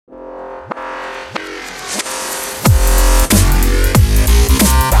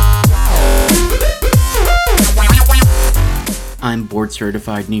I'm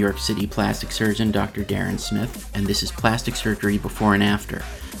board-certified New York City plastic surgeon Dr. Darren Smith, and this is Plastic Surgery Before and After,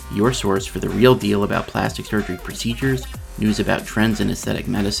 your source for the real deal about plastic surgery procedures, news about trends in aesthetic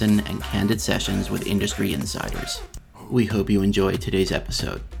medicine, and candid sessions with industry insiders. We hope you enjoy today's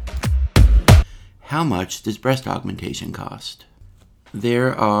episode. How much does breast augmentation cost?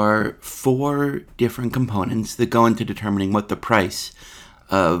 There are 4 different components that go into determining what the price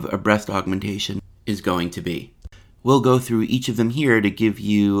of a breast augmentation is going to be. We'll go through each of them here to give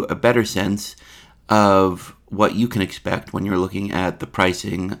you a better sense of what you can expect when you're looking at the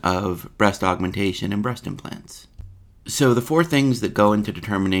pricing of breast augmentation and breast implants. So the 4 things that go into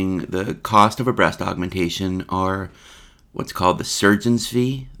determining the cost of a breast augmentation are what's called the surgeon's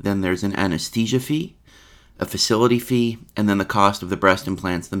fee, then there's an anesthesia fee, a facility fee, and then the cost of the breast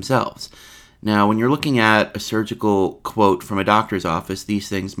implants themselves. Now, when you're looking at a surgical quote from a doctor's office, these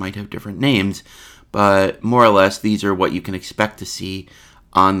things might have different names, but more or less, these are what you can expect to see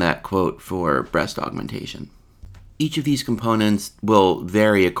on that quote for breast augmentation. Each of these components will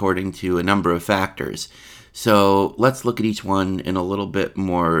vary according to a number of factors, so let's look at each one in a little bit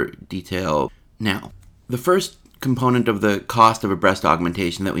more detail now. The first component of the cost of a breast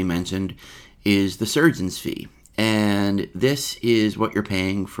augmentation that we mentioned is the surgeon's fee, and this is what you're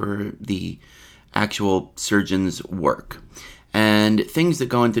paying for the actual surgeon's work. And things that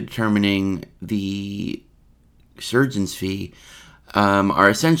go into determining the surgeon's fee are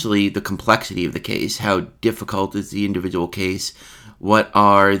essentially the complexity of the case. How difficult is the individual case? What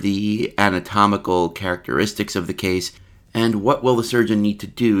are the anatomical characteristics of the case? And what will the surgeon need to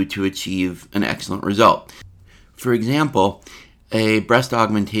do to achieve an excellent result? For example, a breast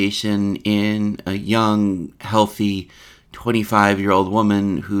augmentation in a young, healthy 25-year-old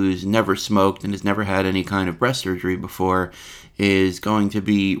woman who's never smoked and has never had any kind of breast surgery before is going to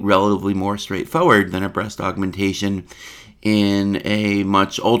be relatively more straightforward than a breast augmentation in a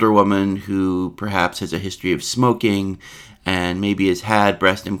much older woman who perhaps has a history of smoking and maybe has had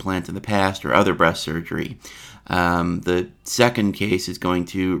breast implants in the past or other breast surgery. The second case is going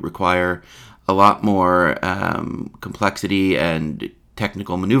to require a lot more complexity and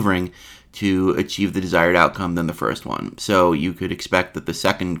technical maneuvering to achieve the desired outcome than the first one. So you could expect that the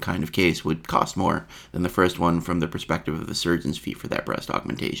second kind of case would cost more than the first one from the perspective of the surgeon's fee for that breast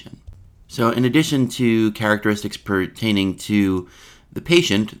augmentation. So in addition to characteristics pertaining to the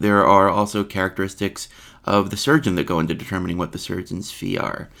patient, there are also characteristics of the surgeon that go into determining what the surgeon's fee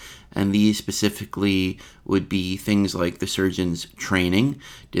are. And these specifically would be things like the surgeon's training.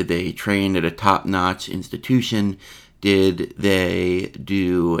 Did they train at a top-notch institution? Did they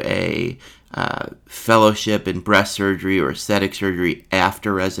do a fellowship in breast surgery or aesthetic surgery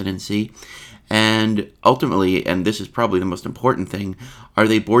after residency? And ultimately, and this is probably the most important thing, are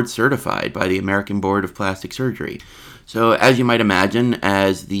they board certified by the American Board of Plastic Surgery? So as you might imagine,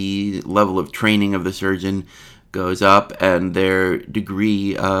 as the level of training of the surgeon goes up and their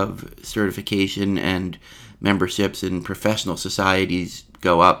degree of certification and memberships in professional societies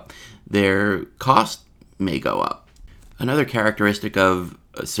go up, their cost may go up. Another characteristic of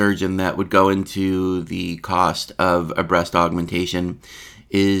a surgeon that would go into the cost of a breast augmentation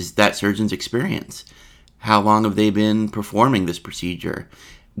is that surgeon's experience. How long have they been performing this procedure?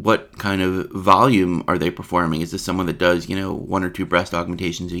 What kind of volume are they performing? Is this someone that does, 1 or 2 breast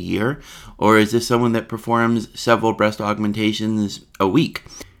augmentations a year? Or is this someone that performs several breast augmentations a week?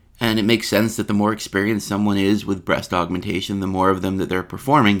 And it makes sense that the more experienced someone is with breast augmentation, the more of them that they're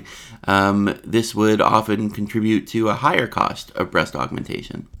performing, this would often contribute to a higher cost of breast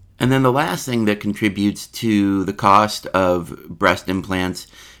augmentation. And then the last thing that contributes to the cost of breast implants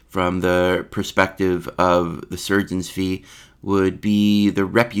from the perspective of the surgeon's fee would be the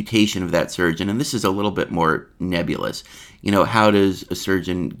reputation of that surgeon. And this is a little bit more nebulous. How does a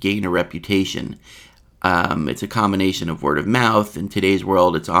surgeon gain a reputation? It's a combination of word of mouth. In today's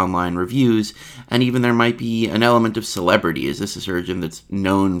world, it's online reviews, and even there might be an element of celebrity. Is this a surgeon that's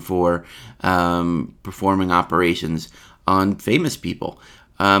known for performing operations on famous people?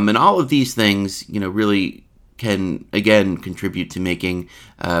 And all of these things, really can, again, contribute to making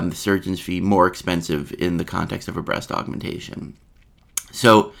the surgeon's fee more expensive in the context of a breast augmentation.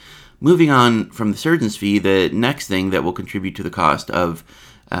 So moving on from the surgeon's fee, the next thing that will contribute to the cost of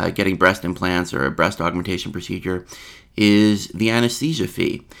getting breast implants or a breast augmentation procedure is the anesthesia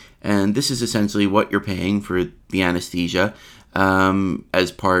fee. And this is essentially what you're paying for the anesthesia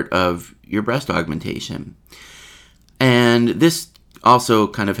as part of your breast augmentation. And this also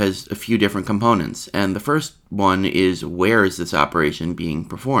kind of has a few different components. And the first one is, where is this operation being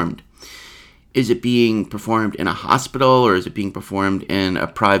performed? Is it being performed in a hospital, or is it being performed in a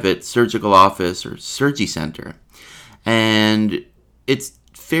private surgical office or surgery center? And it's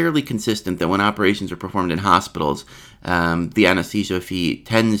fairly consistent that when operations are performed in hospitals, the anesthesia fee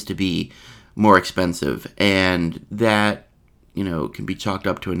tends to be more expensive, and that can be chalked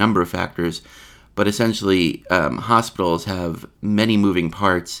up to a number of factors. But essentially, hospitals have many moving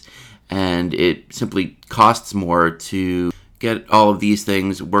parts, and it simply costs more to get all of these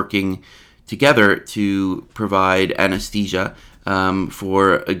things working together to provide anesthesia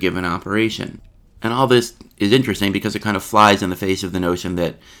for a given operation. And all this is interesting because it kind of flies in the face of the notion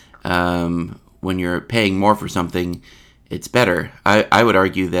that when you're paying more for something, it's better. I would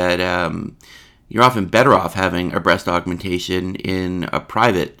argue that you're often better off having a breast augmentation in a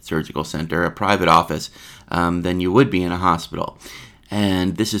private surgical center, a private office, than you would be in a hospital.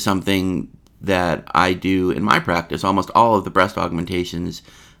 And this is something that I do in my practice. Almost all of the breast augmentations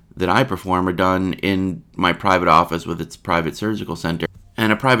that I perform are done in my private office with its private surgical center.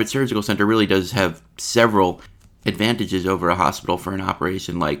 And a private surgical center really does have several advantages over a hospital for an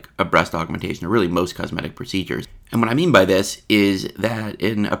operation like a breast augmentation, or really most cosmetic procedures. And what I mean by this is that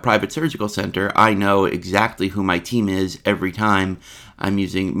in a private surgical center, I know exactly who my team is every time I'm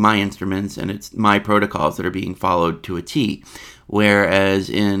using my instruments, and it's my protocols that are being followed to a T. Whereas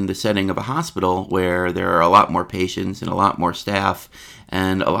in the setting of a hospital, where there are a lot more patients and a lot more staff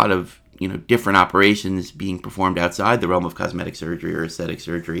and a lot of different operations being performed outside the realm of cosmetic surgery or aesthetic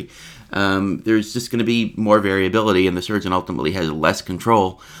surgery, there's just going to be more variability, and the surgeon ultimately has less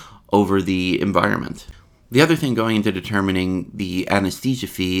control over the environment. The other thing going into determining the anesthesia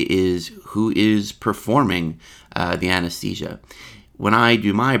fee is who is performing the anesthesia. When I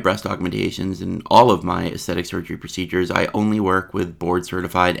do my breast augmentations and all of my aesthetic surgery procedures, I only work with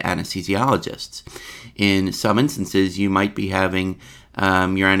board-certified anesthesiologists. In some instances, you might be having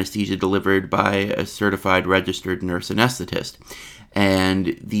your anesthesia delivered by a certified registered nurse anesthetist.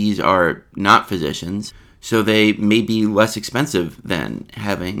 And these are not physicians, so they may be less expensive than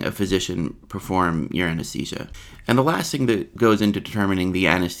having a physician perform your anesthesia. And the last thing that goes into determining the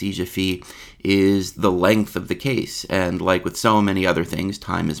anesthesia fee is the length of the case. And like with so many other things,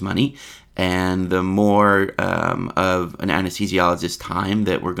 time is money. And the more of an anesthesiologist's time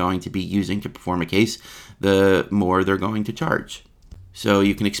that we're going to be using to perform a case, the more they're going to charge. So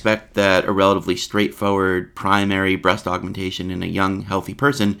you can expect that a relatively straightforward primary breast augmentation in a young, healthy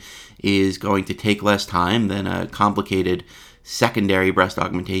person is going to take less time than a complicated secondary breast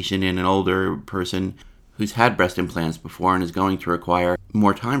augmentation in an older person who's had breast implants before and is going to require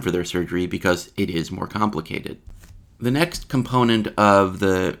more time for their surgery because it is more complicated. The next component of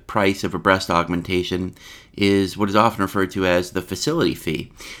the price of a breast augmentation is what is often referred to as the facility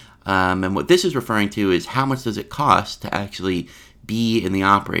fee. And what this is referring to is how much does it cost to actually be in the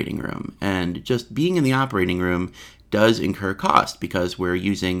operating room. And just being in the operating room does incur cost because we're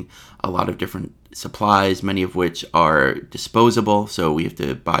using a lot of different supplies, many of which are disposable, so we have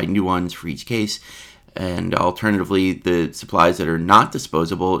to buy new ones for each case. And alternatively, the supplies that are not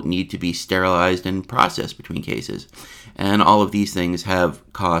disposable need to be sterilized and processed between cases. And all of these things have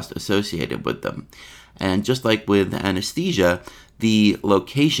cost associated with them. And just like with anesthesia, the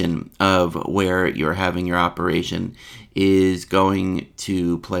location of where you're having your operation is going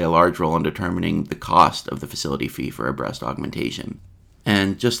to play a large role in determining the cost of the facility fee for a breast augmentation.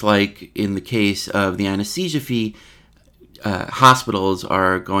 And just like in the case of the anesthesia fee, hospitals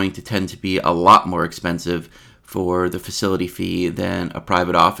are going to tend to be a lot more expensive for the facility fee than a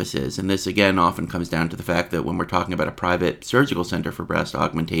private office is. And this, again, often comes down to the fact that when we're talking about a private surgical center for breast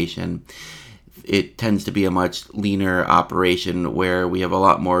augmentation, it tends to be a much leaner operation where we have a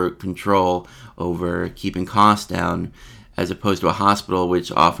lot more control over keeping costs down, as opposed to a hospital,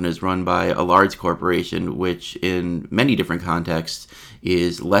 which often is run by a large corporation, which in many different contexts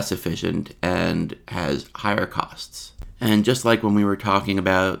is less efficient and has higher costs. And just like when we were talking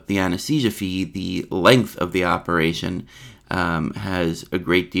about the anesthesia fee, the length of the operation has a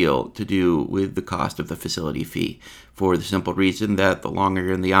great deal to do with the cost of the facility fee, for the simple reason that the longer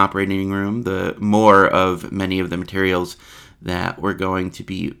you're in the operating room, the more of many of the materials that we're going to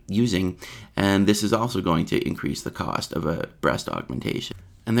be using, and this is also going to increase the cost of a breast augmentation.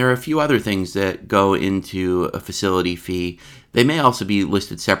 And there are a few other things that go into a facility fee. They may also be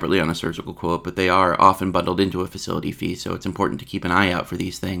listed separately on a surgical quote, but they are often bundled into a facility fee, so it's important to keep an eye out for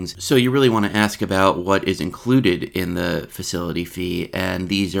these things. So you really want to ask about what is included in the facility fee, and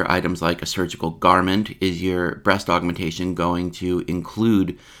these are items like a surgical garment. Is your breast augmentation going to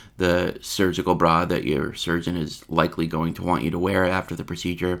include the surgical bra that your surgeon is likely going to want you to wear after the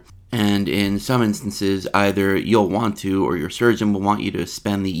procedure? And in some instances, either you'll want to or your surgeon will want you to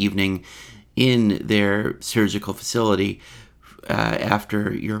spend the evening in their surgical facility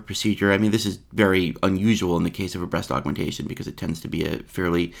after your procedure. I mean, this is very unusual in the case of a breast augmentation because it tends to be a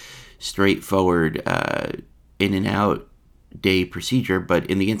fairly straightforward in and out day procedure. But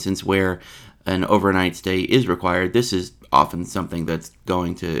in the instance where an overnight stay is required, this is often something that's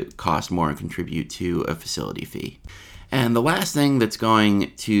going to cost more and contribute to a facility fee. And the last thing that's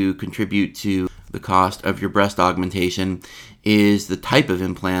going to contribute to the cost of your breast augmentation is the type of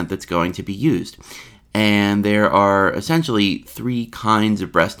implant that's going to be used. And there are essentially three kinds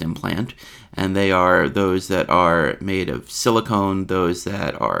of breast implant, and they are those that are made of silicone, those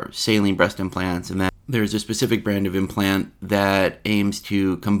that are saline breast implants, and then there's a specific brand of implant that aims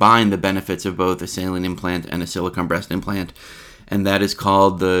to combine the benefits of both a saline implant and a silicone breast implant, and that is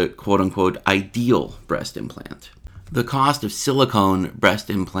called the quote-unquote ideal breast implant. The cost of silicone breast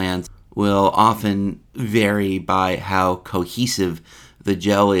implants will often vary by how cohesive the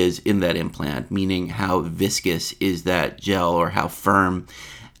gel is in that implant, meaning how viscous is that gel or how firm.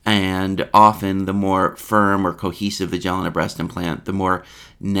 And often the more firm or cohesive the gel in a breast implant, the more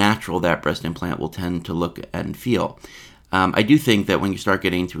natural that breast implant will tend to look and feel. I do think that when you start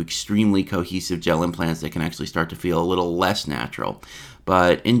getting into extremely cohesive gel implants, they can actually start to feel a little less natural.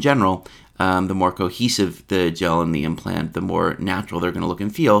 But in general, the more cohesive the gel in the implant, the more natural they're going to look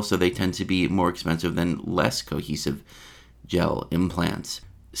and feel, so they tend to be more expensive than less cohesive gel implants.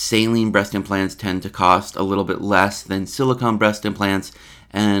 Saline breast implants tend to cost a little bit less than silicone breast implants,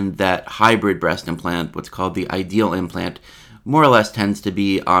 and that hybrid breast implant, what's called the ideal implant, more or less tends to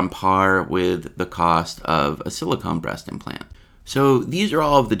be on par with the cost of a silicone breast implant. So these are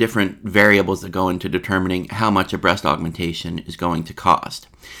all of the different variables that go into determining how much a breast augmentation is going to cost.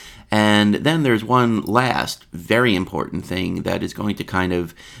 And then there's one last very important thing that is going to kind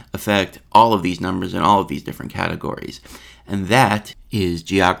of affect all of these numbers in all of these different categories, and that is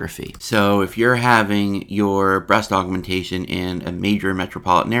geography. So if you're having your breast augmentation in a major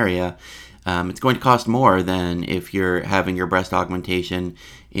metropolitan area, it's going to cost more than if you're having your breast augmentation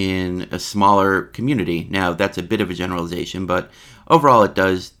in a smaller community. Now, that's a bit of a generalization, but overall it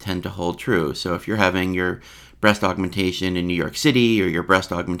does tend to hold true. So if you're having your breast augmentation in New York City, or your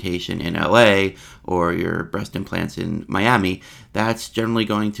breast augmentation in LA, or your breast implants in Miami, that's generally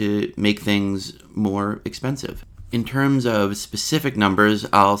going to make things more expensive. In terms of specific numbers,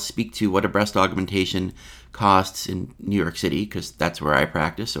 I'll speak to what a breast augmentation costs in New York City, because that's where I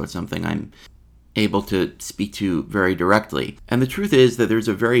practice, so it's something I'm able to speak to very directly. And the truth is that there's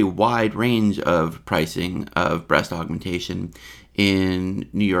a very wide range of pricing of breast augmentation in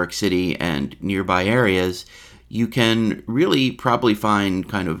New York City and nearby areas. You can really probably find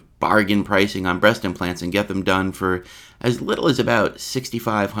kind of bargain pricing on breast implants and get them done for as little as about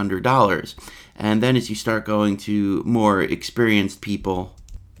 $6,500. And then as you start going to more experienced people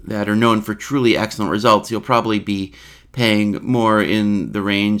that are known for truly excellent results, you'll probably be paying more in the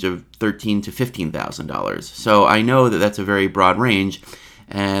range of $13,000 to $15,000. So I know that that's a very broad range,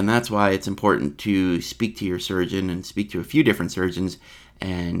 and that's why it's important to speak to your surgeon and speak to a few different surgeons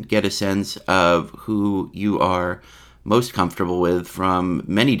and get a sense of who you are most comfortable with from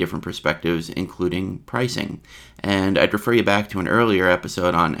many different perspectives, including pricing. And I'd refer you back to an earlier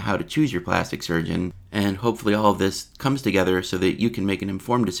episode on how to choose your plastic surgeon, and hopefully all of this comes together so that you can make an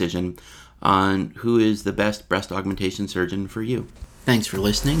informed decision on who is the best breast augmentation surgeon for you. Thanks for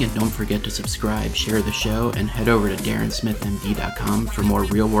listening, and don't forget to subscribe, share the show, and head over to DarrenSmithMD.com for more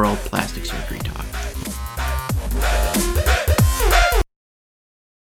real-world plastic surgery talk.